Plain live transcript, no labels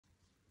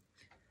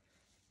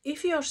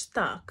if you're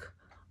stuck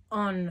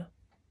on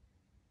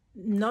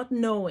not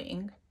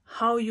knowing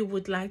how you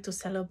would like to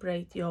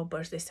celebrate your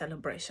birthday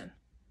celebration,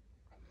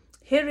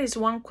 here is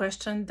one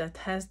question that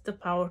has the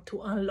power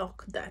to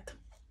unlock that.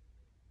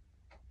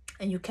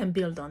 And you can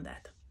build on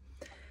that.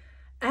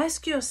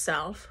 Ask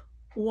yourself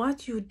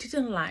what you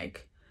didn't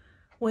like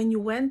when you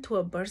went to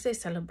a birthday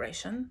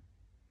celebration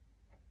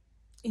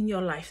in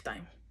your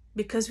lifetime.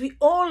 Because we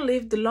all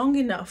lived long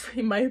enough,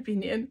 in my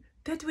opinion,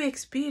 that we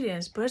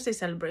experienced birthday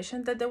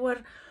celebration that they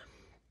were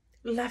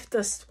left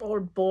us all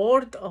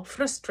bored or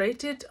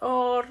frustrated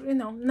or,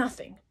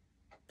 nothing.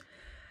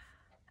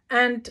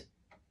 And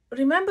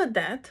remember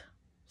that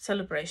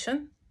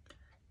celebration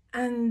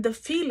and the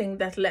feeling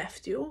that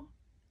left you,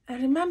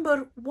 and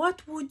remember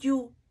what would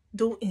you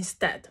do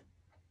instead.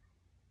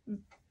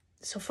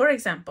 So for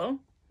example,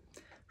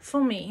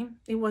 for me,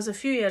 it was a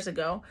few years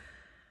ago,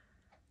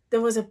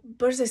 there was a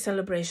birthday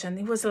celebration.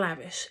 It was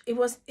lavish.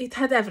 It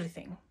had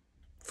everything.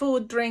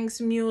 Food,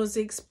 drinks,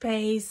 music,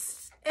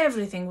 space,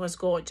 everything was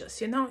gorgeous.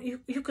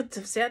 You could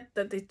have said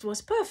that it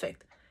was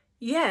perfect.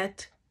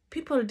 Yet,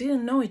 people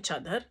didn't know each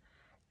other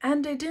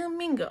and they didn't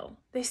mingle.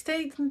 They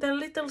stayed in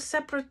their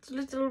separate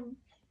little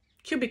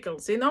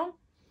cubicles,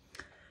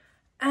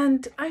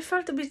 And I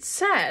felt a bit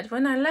sad.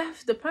 When I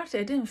left the party,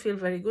 I didn't feel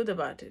very good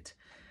about it.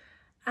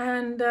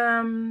 And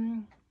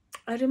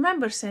I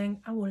remember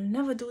saying, I will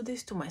never do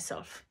this to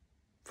myself.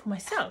 For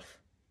myself.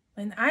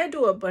 When I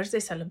do a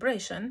birthday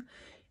celebration,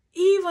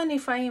 even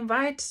if I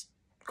invite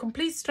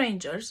complete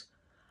strangers,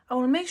 I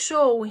will make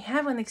sure we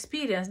have an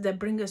experience that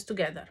brings us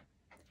together.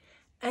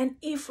 And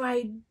if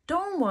I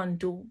don't want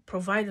to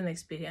provide an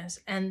experience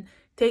and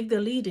take the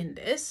lead in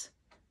this,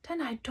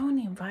 then I don't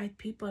invite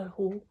people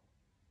who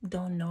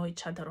don't know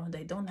each other or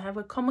they don't have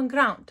a common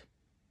ground.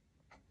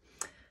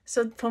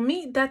 So for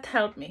me, that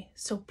helped me.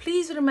 So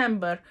please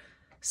remember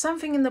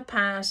something in the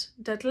past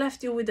that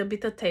left you with a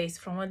bitter taste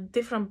from a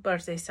different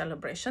birthday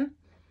celebration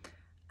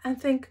and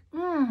think,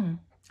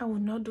 I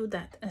would not do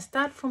that, and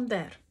start from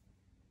there.